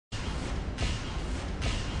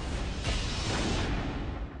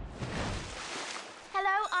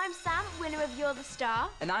winner of You're the Star.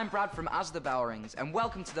 And I'm Brad from As the Bell Rings, and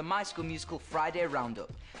welcome to the My School Musical Friday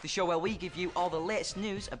Roundup, the show where we give you all the latest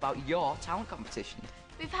news about your talent competition.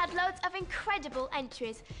 We've had loads of incredible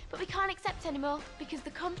entries, but we can't accept any more because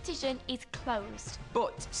the competition is closed.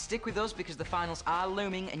 But stick with us because the finals are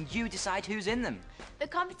looming and you decide who's in them. The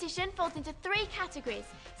competition falls into 3 categories: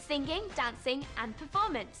 singing, dancing and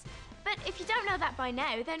performance. But if you don't know that by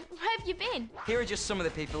now, then where have you been? Here are just some of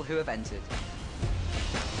the people who have entered.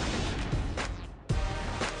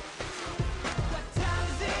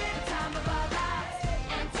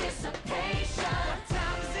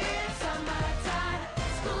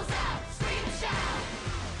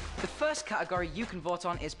 The first category you can vote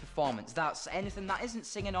on is performance. That's anything that isn't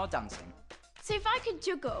singing or dancing. So if I could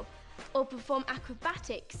juggle, or perform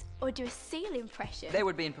acrobatics, or do a seal impression... They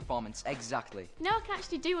would be in performance, exactly. No, I can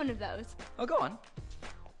actually do one of those. Oh, go on.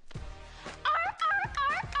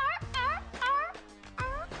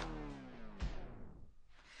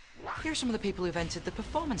 Here are some of the people who've entered the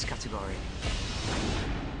performance category.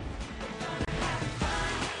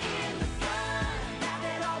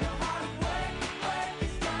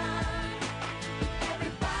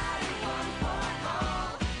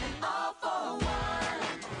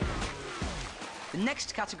 The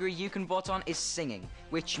next category you can vote on is singing,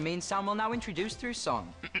 which means Sam will now introduce through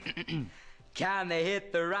song. Can they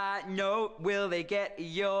hit the right note? Will they get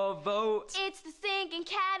your vote? It's the singing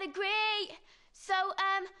category. So,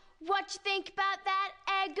 what you think about that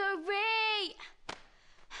eggery?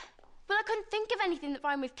 Well, I couldn't think of anything that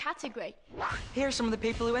rhymed with category. Here are some of the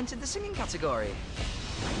people who entered the singing category.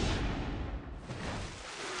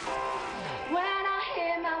 When I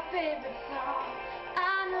hear my favorite song,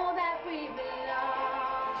 I know that we belong.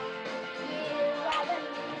 Here are the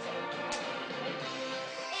music.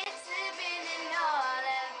 It's living in all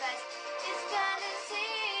of us. It's gonna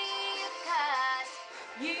see you 'cause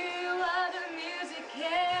you are the music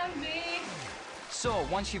in me. So,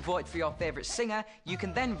 once you've voted for your favourite singer, you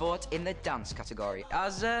can then vote in the dance category,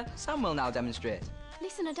 as Sam will now demonstrate.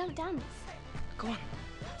 Listen, I don't dance. Go on.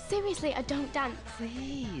 Seriously, I don't dance.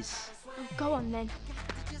 Please. Oh, go on then.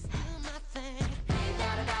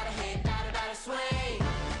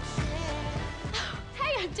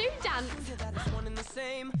 Hey, I do dance.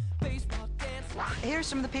 Here are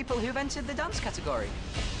some of the people who've entered the dance category.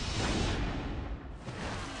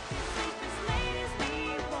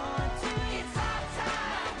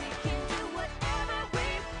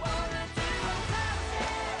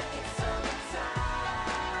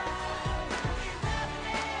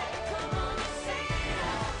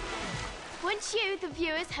 Once you, the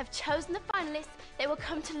viewers, have chosen the finalists, they will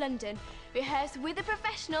come to London, rehearse with a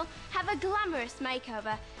professional, have a glamorous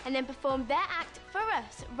makeover, and then perform their act for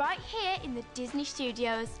us right here in the Disney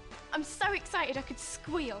Studios. I'm so excited I could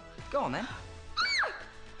squeal. Go on then.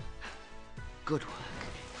 Good work.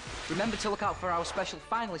 Remember to look out for our special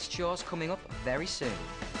finalist shows coming up very soon.